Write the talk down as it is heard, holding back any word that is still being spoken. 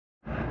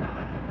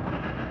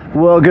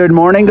Well, good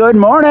morning, good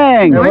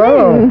morning.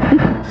 Hello.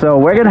 So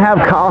we're going to have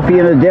coffee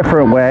in a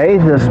different way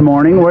this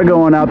morning. We're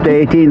going up to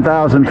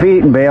 18,000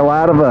 feet and bail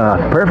out of a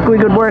perfectly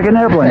good working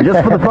airplane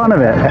just for the fun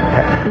of it.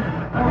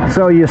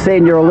 So you're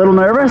saying you're a little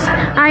nervous?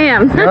 I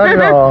am. Not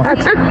at all.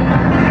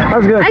 I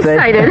was going to say.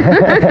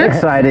 Excited.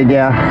 Excited,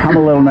 yeah. I'm a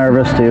little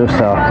nervous too,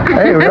 so.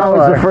 Hey, we That all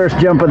was are. the first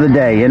jump of the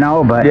day, you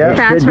know, but Yeah.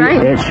 That's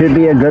right. it should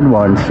be a good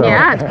one. So.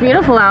 Yeah, it's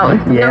beautiful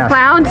out. No Yes.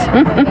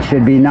 clouds.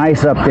 Should be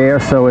nice up there.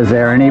 So is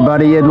there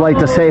anybody you'd like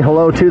to say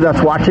hello to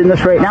that's watching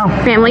this right now?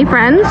 Family,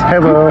 friends.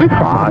 Hello.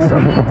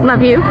 Awesome.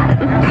 Love you.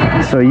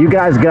 So you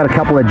guys got a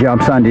couple of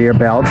jumps under your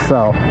belt,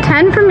 so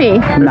 10 for me.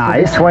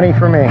 nice. 20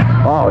 for me.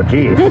 Oh,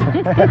 geez.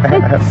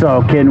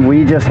 So can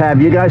we just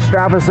have you guys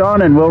strap us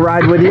on and we'll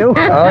ride with you?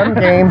 On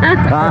game.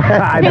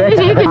 I bet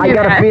You can I do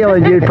got that. a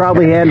feeling you'd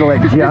probably handle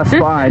it just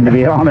fine, to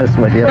be honest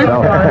with you.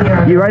 So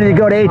you ready to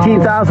go to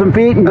 18,000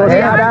 feet and go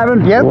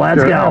skydiving? Yep.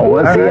 Let's Sure. go.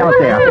 We'll see you out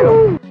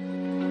there.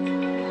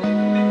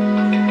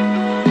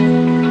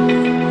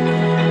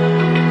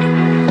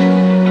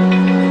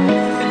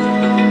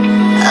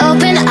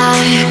 Open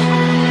eye,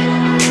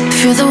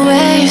 feel the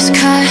waves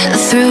cut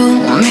through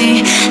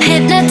me.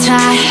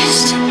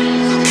 Hypnotized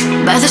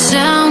by the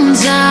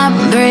sounds I'm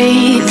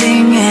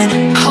breathing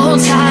in. Hold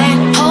tight,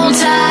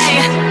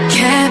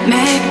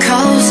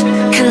 chemicals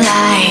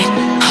collide.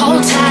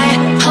 Hold tight,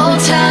 hold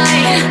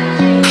tight,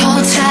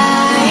 hold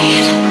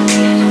tight.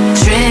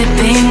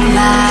 Dripping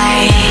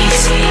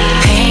lights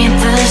paint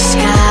the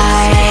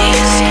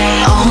skies.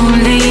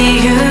 Only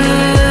you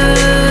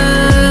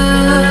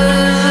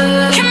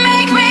can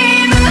make me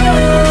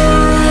move.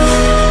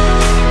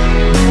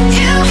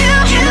 You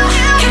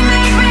can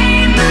make me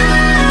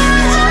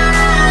move.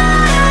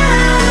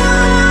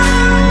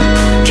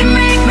 Can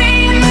make me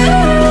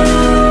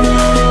move.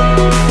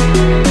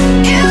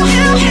 You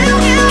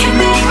can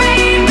make me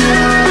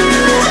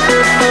move.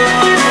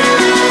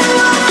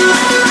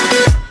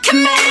 Can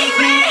make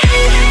me.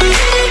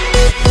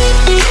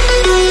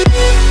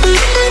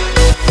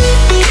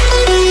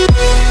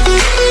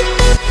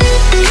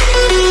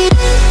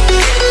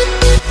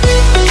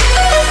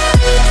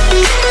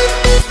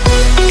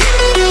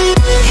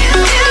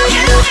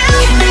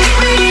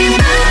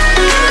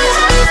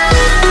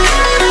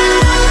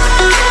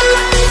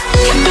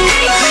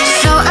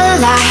 So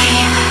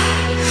alive,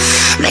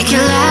 make it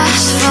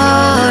last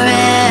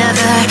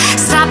forever.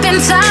 Stop in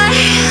time,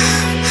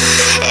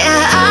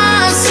 yeah,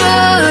 I'm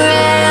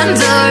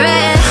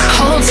surrendering.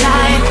 Hold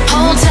tight,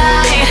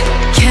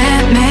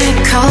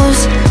 chemicals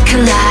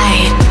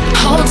collide.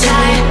 Hold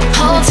tight,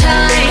 hold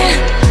tight,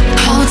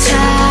 hold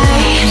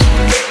tight.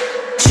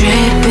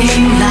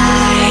 Dripping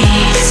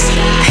lights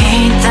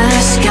paint the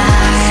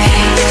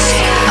skies,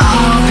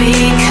 all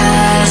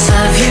because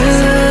of you.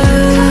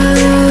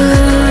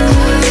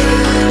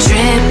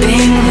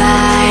 Dripping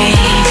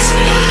lights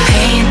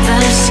paint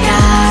the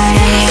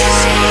skies,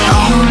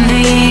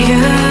 only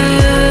you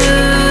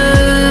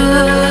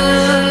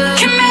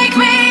can make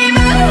me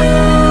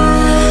move.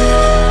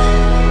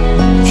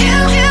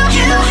 You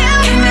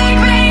can make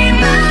me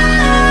move.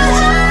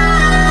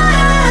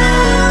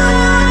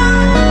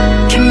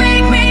 Can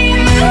make me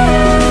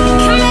move.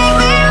 Can make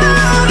me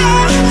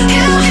move.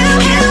 You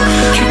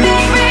can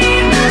make me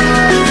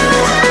move.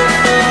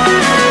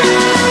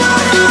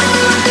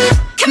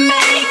 Can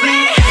make me.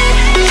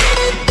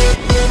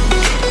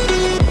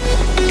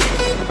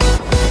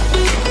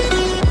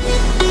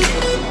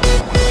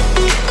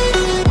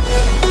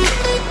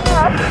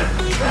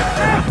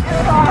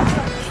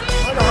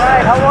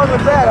 Alright, how long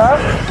was that,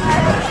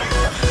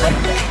 huh?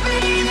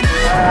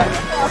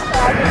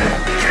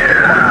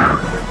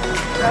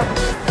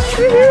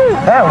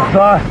 That was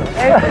awesome.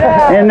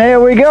 And there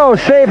we go,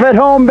 safe at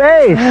home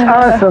base.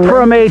 Awesome.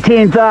 From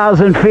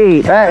 18,000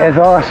 feet. That is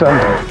awesome.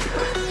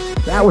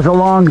 That was a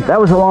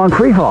long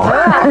free fall.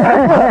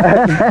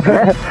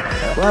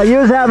 Well, you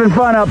was having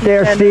fun up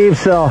there, Steve,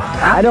 so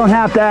I don't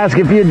have to ask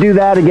if you'd do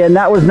that again.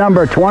 That was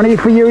number 20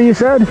 for you, you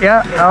said?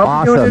 Yeah,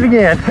 I'll be doing it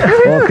again.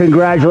 Well,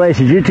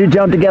 congratulations. You two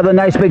jumped together.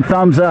 Nice big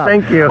thumbs up.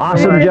 Thank you.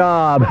 Awesome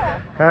job.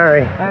 All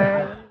right.